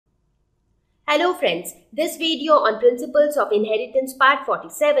Hello friends, this video on Principles of Inheritance Part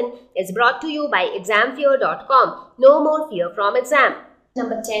 47 is brought to you by examfear.com. No more fear from exam.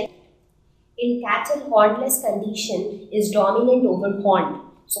 Number 10. In cattle, hornless condition is dominant over horned.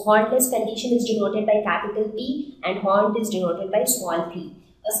 So hornless condition is denoted by capital P and horned is denoted by small p.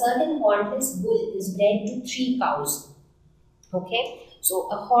 A certain hornless bull is bred to 3 cows. Okay, so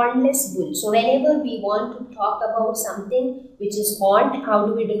a hornless bull. So whenever we want to talk about something which is horned, how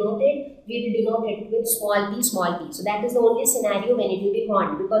do we denote it? We will denote it with small p, small p. So that is the only scenario when it will be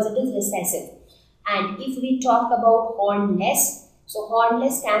horned because it is recessive. And if we talk about hornless, so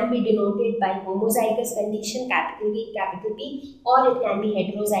hornless can be denoted by homozygous condition, capital P, or it can be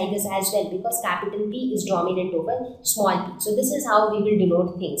heterozygous as well because capital P is dominant over small p. So this is how we will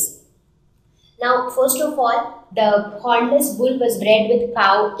denote things. Now, first of all, the hornless bull was bred with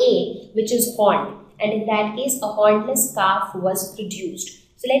cow A, which is horned, and in that case, a hornless calf was produced.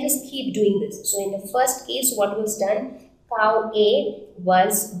 So let us keep doing this. So in the first case, what was done? Cow A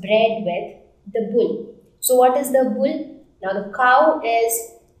was bred with the bull. So what is the bull? Now the cow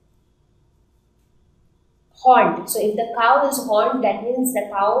is horned. So if the cow is horned, that means the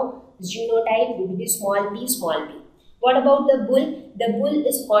cow's genotype would be small p, small p. What about the bull? The bull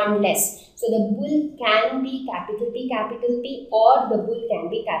is hornless. So the bull can be capital P, or the bull can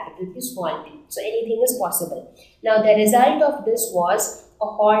be capital P, small p. So anything is possible. Now the result of this was a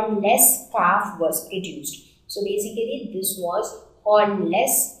hornless calf was produced. So basically this was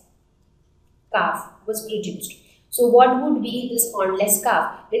hornless calf was produced. So what would be this hornless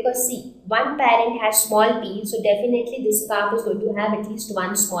calf? Because see, one parent has small p, so definitely this calf is going to have at least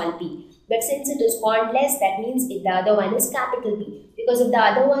one small p. But since it is hornless, that means if the other one is capital P. Because if the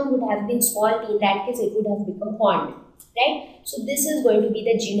other one would have been small p, in that case it would have become horned. Right? So this is going to be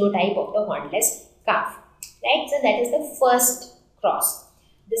the genotype of the hornless calf. Right? So that is the first cross.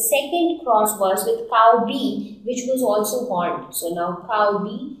 The second cross was with cow B, which was also horned. So now cow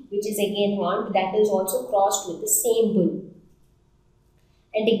B, which is again horned, that is also crossed with the same bull.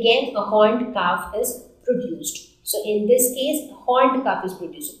 And again a horned calf is produced. So in this case, horned calf is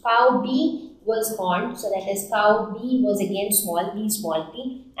produced. So cow B was horned, so that is cow B was again small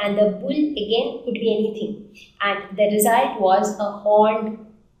p, and the bull again could be anything. And the result was a horned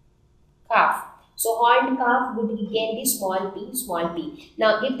calf. So horned calf would again be small p.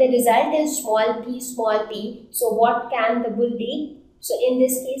 Now if the result is small p, so what can the bull be? So in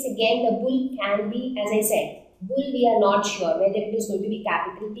this case again the bull can be, as I said, bull we are not sure whether it is going to be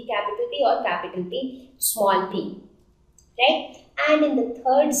capital P or capital P, small p. Right? And in the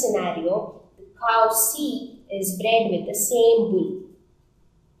third scenario, the cow C is bred with the same bull.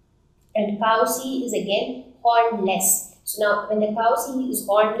 And cow C is again hornless. So now when the cow C is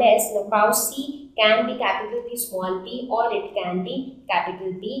hornless, the cow C can be capital P, small p, or it can be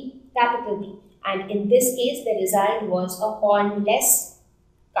capital P, capital P. And in this case, the result was a hornless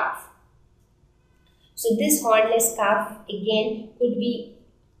calf. So this hornless calf again could be,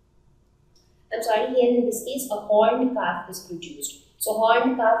 here in this case a horned calf is produced. So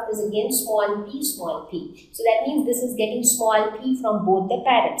horned calf is again small p. So that means this is getting small p from both the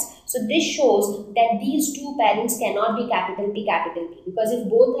parents. So this shows that these two parents cannot be capital P, because if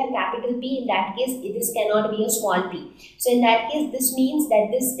both are capital P, in that case this cannot be a small p. So in that case this means that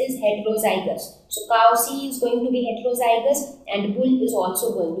this is heterozygous. So cow C is going to be heterozygous and bull is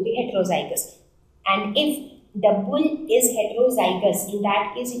also going to be heterozygous. And if the bull is heterozygous, in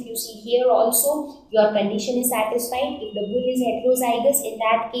that case if you see here also your condition is satisfied. If the bull is heterozygous, in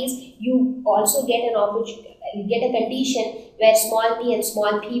that case you also get an opportunity, get a condition where small p and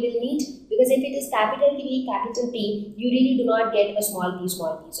small p will meet, because if it is capital P, you really do not get a small p.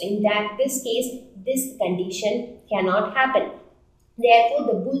 So in this case this condition cannot happen. Therefore,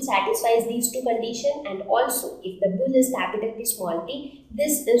 the bull satisfies these two conditions, and also if the bull is capital P, small p,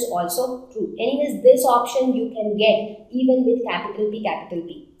 this is also true. Anyways, this option you can get even with capital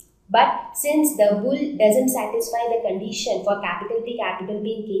P. But since the bull doesn't satisfy the condition for capital P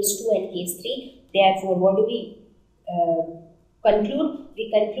in case 2 and case 3, therefore what do we conclude? We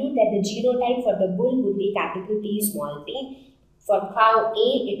conclude that the genotype for the bull would be capital P, small p. For cow A,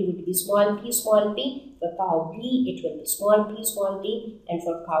 it would be small p. For cow B, it will be small p. And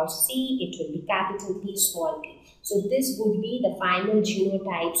for cow C, it will be capital P, small p. So this would be the final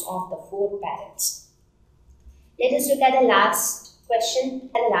genotypes of the 4 parents. Let us look at the last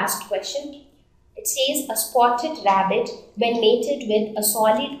question. It says a spotted rabbit, when mated with a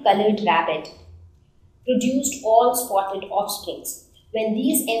solid colored rabbit, produced all spotted offsprings. When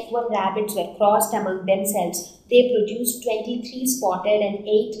these F1 rabbits were crossed among themselves, they produced 23 spotted and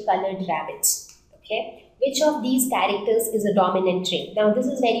 8 colored rabbits. Okay. Which of these characters is a dominant trait? Now this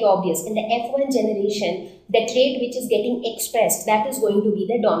is very obvious. In the F1 generation, the trait which is getting expressed, that is going to be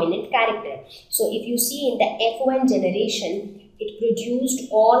the dominant character. So if you see in the F1 generation, it produced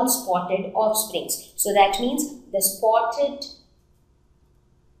all spotted offsprings. So that means the spotted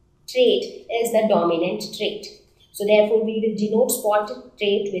trait is the dominant trait. So therefore we will denote spotted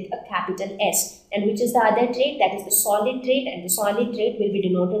trait with a capital S. And which is the other trait? That is the solid trait, and the solid trait will be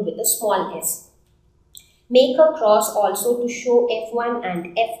denoted with a small s. Make a cross also to show F1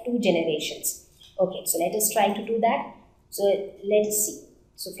 and F2 generations. Okay, so let us try to do that. So let us see.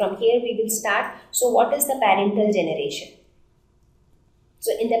 So from here we will start. So what is the parental generation?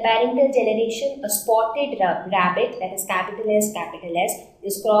 So in the parental generation, a spotted rabbit, that is capital S,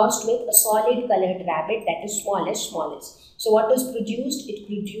 is crossed with a solid colored rabbit, that is smallest. So what was produced? It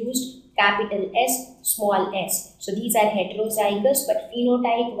produced capital S, small s. So these are heterozygous, but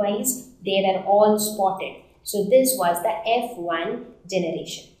phenotype wise, they were all spotted. So this was the F1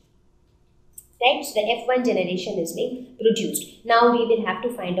 generation. Right? So the F1 generation is being produced. Now we will have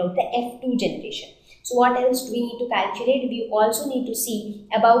to find out the F2 generation. So what else do we need to calculate? We also need to see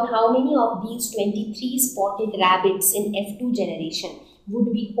about how many of these 23 spotted rabbits in F2 generation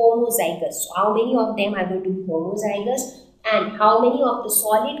would be homozygous. So how many of them are going to be homozygous, and how many of the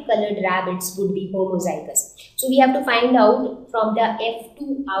solid colored rabbits would be homozygous. So we have to find out from the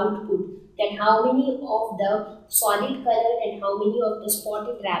F2 output that how many of the solid colored and how many of the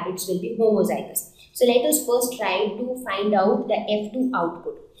spotted rabbits will be homozygous. So let us first try to find out the F2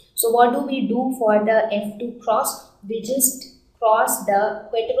 output. So what do we do for the F2 cross? We just cross the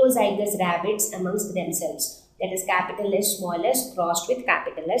heterozygous rabbits amongst themselves. That is capital S, small s crossed with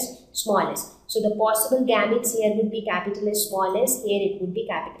capital S, small s. So the possible gametes here would be capital S, small s. Here it would be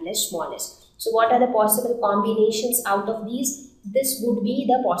capital S, small s. So what are the possible combinations out of these? This would be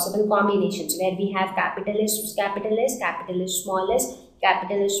the possible combinations where we have capital S, capital S, capital S, small s,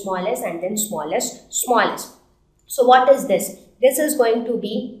 capital S, small s, and then small s, small s. So what is this? This is going to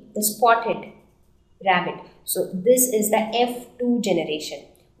be the spotted rabbit. So this is the F2 generation.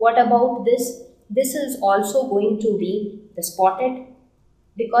 What about this? This is also going to be the spotted,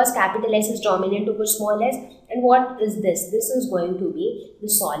 because capital S is dominant over small s. And what is this? This is going to be the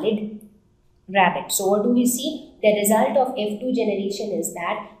solid rabbit. So what do we see? The result of F2 generation is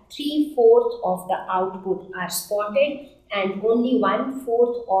that 3/4 of the output are spotted, and only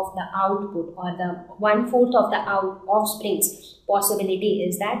 1/4 of the output, or the 1/4 of the offsprings possibility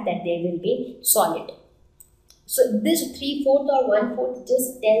is that they will be solid. So this 3/4 or 1/4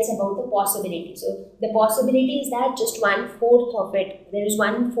 just tells about the possibility. So the possibility is that just 1/4 of it, there is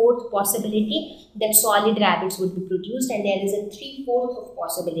 1/4 possibility that solid rabbits would be produced, and there is a 3/4 of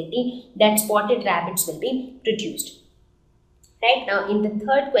possibility that spotted rabbits will be produced. Right, now in the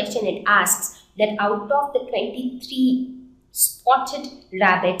third question it asks that out of the 23 spotted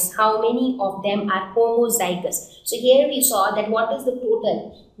rabbits, how many of them are homozygous? So here we saw that what is the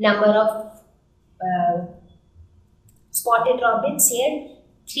total number of spotted rabbits here?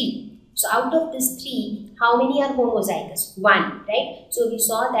 3. So out of this 3, how many are homozygous? 1, right? So we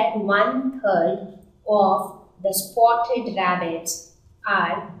saw that 1/3 of the spotted rabbits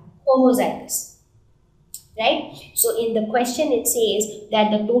are homozygous. Right? So in the question it says that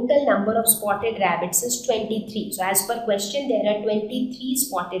the total number of spotted rabbits is 23. So as per question, there are 23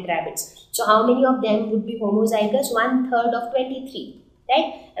 spotted rabbits. So how many of them would be homozygous? 1/3 of 23. Right?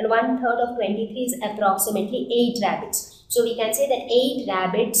 And 1/3 of 23 is approximately 8 rabbits. So we can say that 8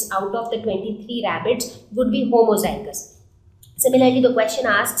 rabbits out of the 23 rabbits would be homozygous. Similarly, the question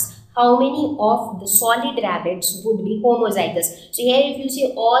asks how many of the solid rabbits would be homozygous. So here if you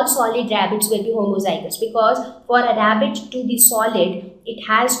see, all solid rabbits will be homozygous, because for a rabbit to be solid, it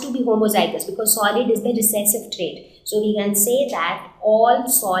has to be homozygous, because solid is the recessive trait. So we can say that all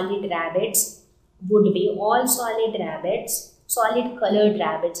solid colored rabbits would be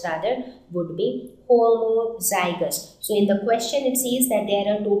homozygous. So in the question it says that there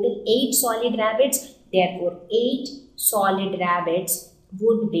are total 8 solid rabbits, therefore 8 solid rabbits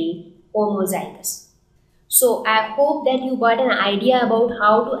would be homozygous. So I hope that you got an idea about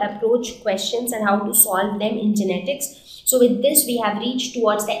how to approach questions and how to solve them in genetics. So with this we have reached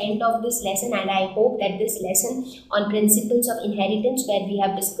towards the end of this lesson, and I hope that this lesson on principles of inheritance, where we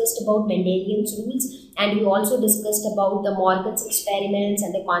have discussed about Mendelian's rules, and we also discussed about the Morgan's experiments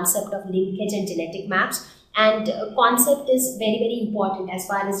and the concept of linkage and genetic maps. And concept is very, very important as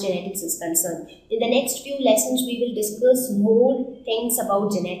far as genetics is concerned. In the next few lessons, we will discuss more things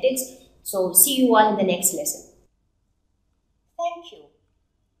about genetics. So see you all in the next lesson. Thank you.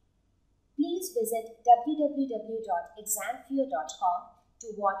 Please visit www.examfear.com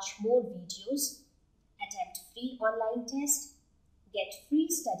to watch more videos attempt free online test, get free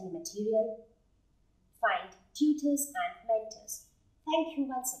study material, find tutors and mentors. Thank you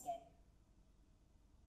once again.